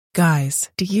Guys,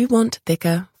 do you want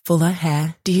thicker, fuller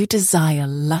hair? Do you desire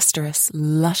lustrous,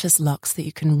 luscious locks that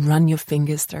you can run your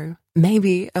fingers through?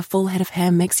 Maybe a full head of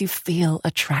hair makes you feel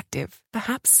attractive.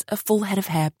 Perhaps a full head of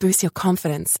hair boosts your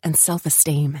confidence and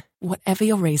self-esteem. Whatever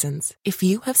your reasons, if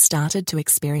you have started to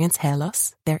experience hair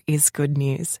loss, there is good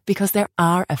news because there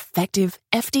are effective,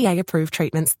 FDA-approved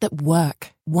treatments that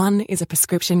work. One is a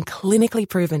prescription clinically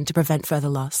proven to prevent further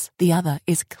loss. The other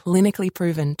is clinically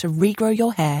proven to regrow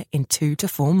your hair in 2 to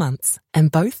 4 months. And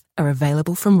both are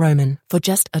available from Roman for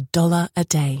just $1 a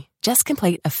day. Just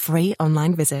complete a free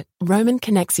online visit. Roman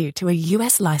connects you to a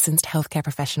US licensed healthcare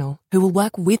professional who will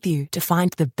work with you to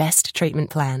find the best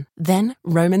treatment plan. Then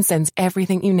Roman sends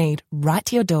everything you need right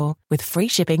to your door with free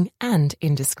shipping and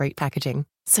in discreet packaging.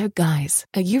 So guys,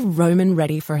 are you Roman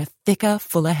ready for a thicker,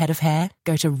 fuller head of hair?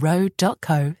 Go to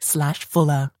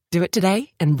ro.co/fuller. Do it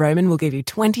today and Roman will give you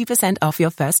 20% off your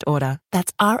first order.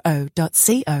 That's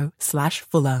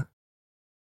ro.co/fuller.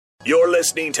 You're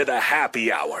listening to The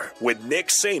Happy Hour with Nick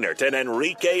Sainert and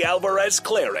Enrique Alvarez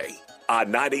Clary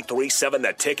on 93.7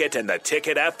 The Ticket and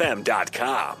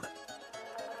theticketfm.com.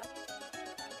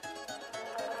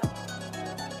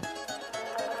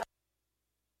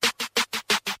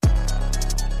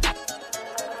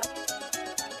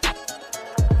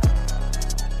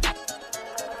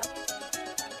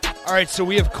 All right, so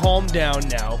we have calmed down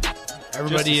now.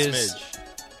 Everybody Just a is. smidge.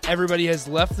 Everybody has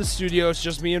left the studio. It's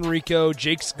just me and Rico.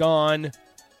 Jake's gone.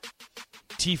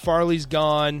 T. Farley's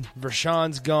gone.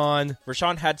 Vershawn's gone.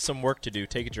 Vershawn had some work to do.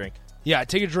 Take a drink. Yeah,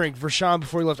 take a drink. Vershawn,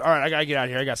 before he left. All right, I got to get out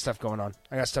of here. I got stuff going on.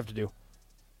 I got stuff to do.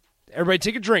 Everybody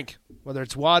take a drink. Whether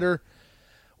it's water,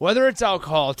 whether it's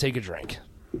alcohol, take a drink.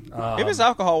 If it's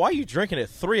alcohol, why are you drinking at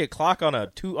 3 o'clock on a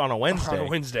Wednesday? On a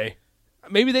Wednesday.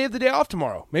 Maybe they have the day off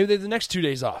tomorrow. Maybe they have the next 2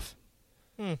 days off.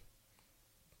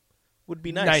 Would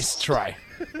be nice. Nice try.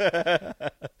 Would I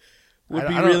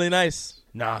be don't- really nice.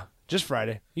 Nah, just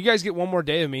Friday. You guys get one more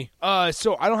day of me.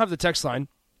 So I don't have the text line.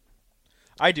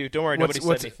 I do. Don't worry. Nobody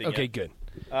said anything Okay, yet. good.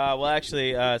 Well,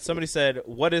 actually, somebody said,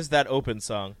 "What is that open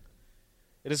song?"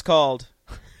 It is called.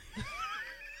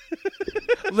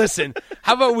 Listen,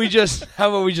 how about we just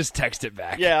text it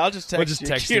back? Yeah, I'll just text We'll just you.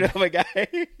 text You it. know my guy.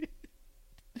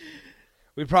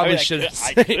 We probably I should.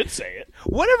 could say it.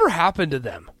 Whatever happened to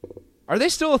them? Are they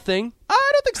still a thing?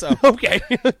 I don't think so. Okay.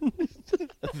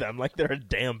 Them like they're a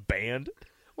damn band.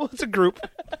 Well, it's a group.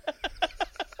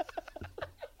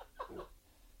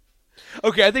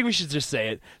 Okay, I think we should just say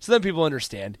it so then people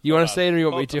understand. You want to say it or you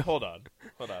want me to? Hold on.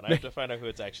 I have to find out who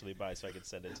it's actually by so I can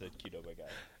send it to Kido, my guy.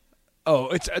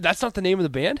 Oh, that's not the name of the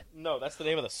band? No, that's the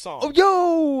name of the song. Oh,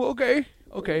 yo. Okay.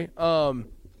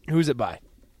 Who's it by?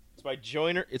 It's by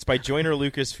Joyner. It's by Joyner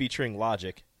Lucas featuring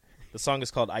Logic. The song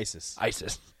is called ISIS.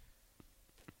 ISIS.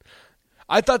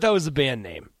 I thought that was the band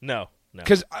name. No.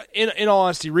 Because in all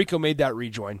honesty, Rico made that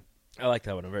rejoin. I like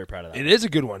that one. I'm very proud of that. It is a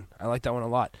good one. I like that one a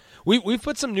lot. We've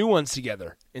put some new ones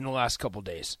together in the last couple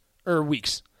days or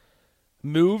weeks.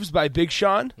 Moves by Big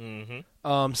Sean.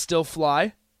 Mm-hmm. Still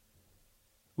Fly.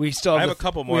 We still have I have a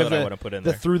couple more that I want to put in the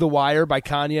there. Through the Wire by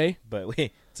Kanye. But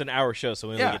it's an hour show, so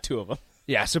we only get 2 of them.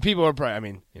 Yeah, so people are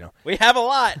probably, We have a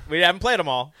lot. We haven't played them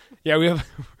all. Yeah, we have.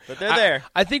 But they're there.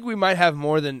 I think we might have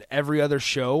more than every other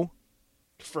show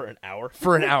For an hour.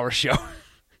 for an hour show.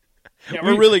 Yeah,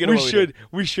 we're really going to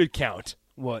We should count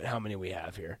how many we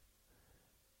have here.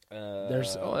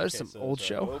 There's some old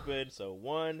show. Open, so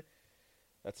 1.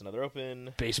 That's another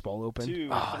open. Baseball open. 2,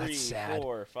 Oh, 3, that's sad.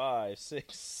 4, 5,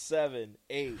 6, 7,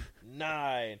 8,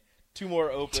 9. 2 more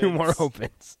opens. 2 more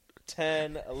opens.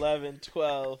 10, 11,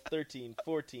 12, 13,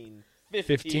 14,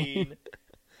 15. 15.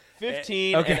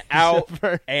 15 Okay. and out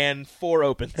and 4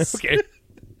 opens. Okay.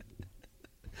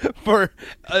 For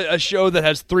a show that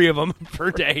has 3 of them per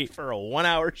day. For a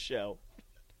 1-hour show.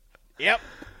 Yep.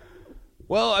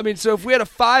 Well, so if we had a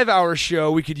 5-hour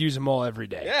show, we could use them all every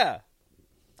day. Yeah.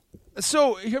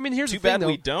 So, here's Too the thing, bad though.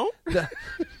 we don't.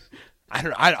 I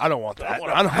don't want that.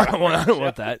 I don't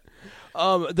want that.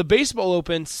 The baseball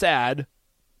open, sad.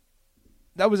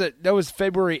 That was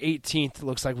February 18th. It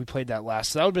looks like we played that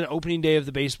last. So that would have been opening day of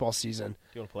the baseball season. Do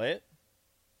you want to play it?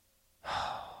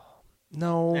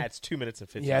 No. Nah, it's 2 minutes and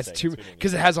 15 Yeah, it's seconds.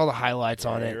 because it has all the highlights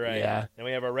on it. You're right. Yeah. And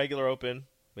we have our regular open.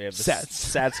 We have the Sad.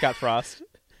 sad Scott Frost.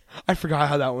 I forgot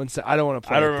how that one. I don't want to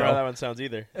play. I don't it, remember how though. that one sounds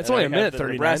either. It's And only I a have minute the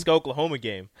 39. Nebraska-Oklahoma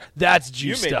game. That's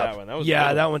juiced made up. that one. That was a good yeah,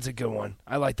 one. that one's a good one.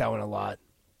 I like that one a lot.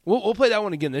 We'll play that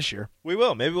one again this year. We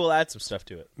will. Maybe we'll add some stuff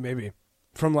to it. Maybe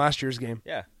from last year's game.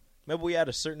 Yeah. Maybe we add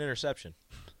a certain interception.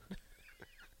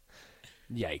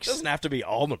 Yikes! It doesn't have to be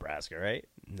all Nebraska, right?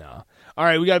 No. All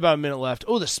right, we got about a minute left.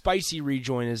 Oh, the spicy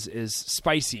rejoin is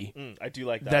spicy. I do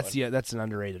like that That's one. that's an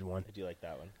underrated one. I do like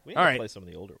that one. We All need to right. play some of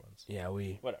the older ones. Yeah,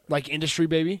 Whatever. like Industry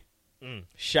Baby.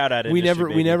 Shout out We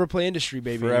Industry never Baby. play Industry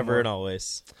Baby Forever anymore. and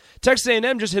always. Texas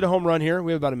A&M just hit a home run here.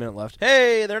 We have about a minute left.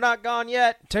 Hey, they're not gone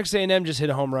yet. Texas A&M just hit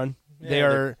a home run. They Yeah,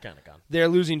 are kind of gone. they're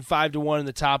losing 5-1 in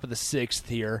the top of the 6th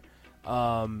here.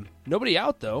 Nobody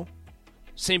out though.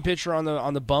 Same pitcher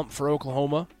on the bump for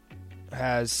Oklahoma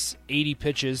has 80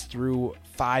 pitches through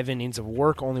 5 innings of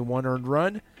work, only 1 earned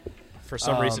run. For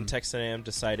some reason, Texas A&M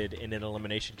decided in an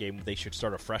elimination game they should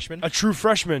start a freshman. A true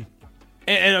freshman,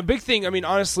 and a big thing. I mean,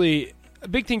 honestly, a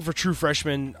big thing for true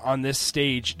freshmen on this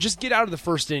stage. Just get out of the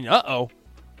first inning. Oh,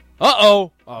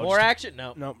 More action?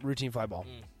 No. no routine fly ball.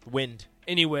 Wind.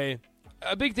 Anyway,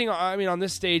 a big thing, I mean, on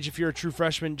this stage, if you're a true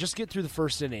freshman, just get through the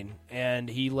first inning. And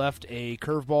he left a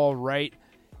curveball right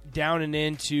down and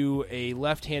into a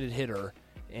left-handed hitter,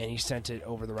 and he sent it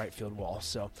over the right field wall.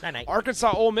 So, Night-night.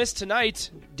 Arkansas Ole Miss tonight.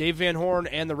 Dave Van Horn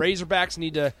and the Razorbacks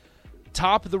need to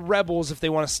top the Rebels if they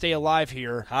want to stay alive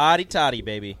here. Hotty toddy,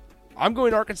 baby. I'm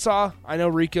going Arkansas. I know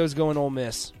Rico's going Ole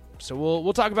Miss. So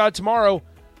we'll talk about it tomorrow.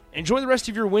 Enjoy the rest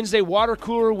of your Wednesday water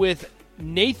cooler with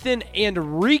Nathan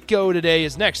and Rico today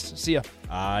is next. See ya.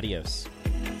 Adios.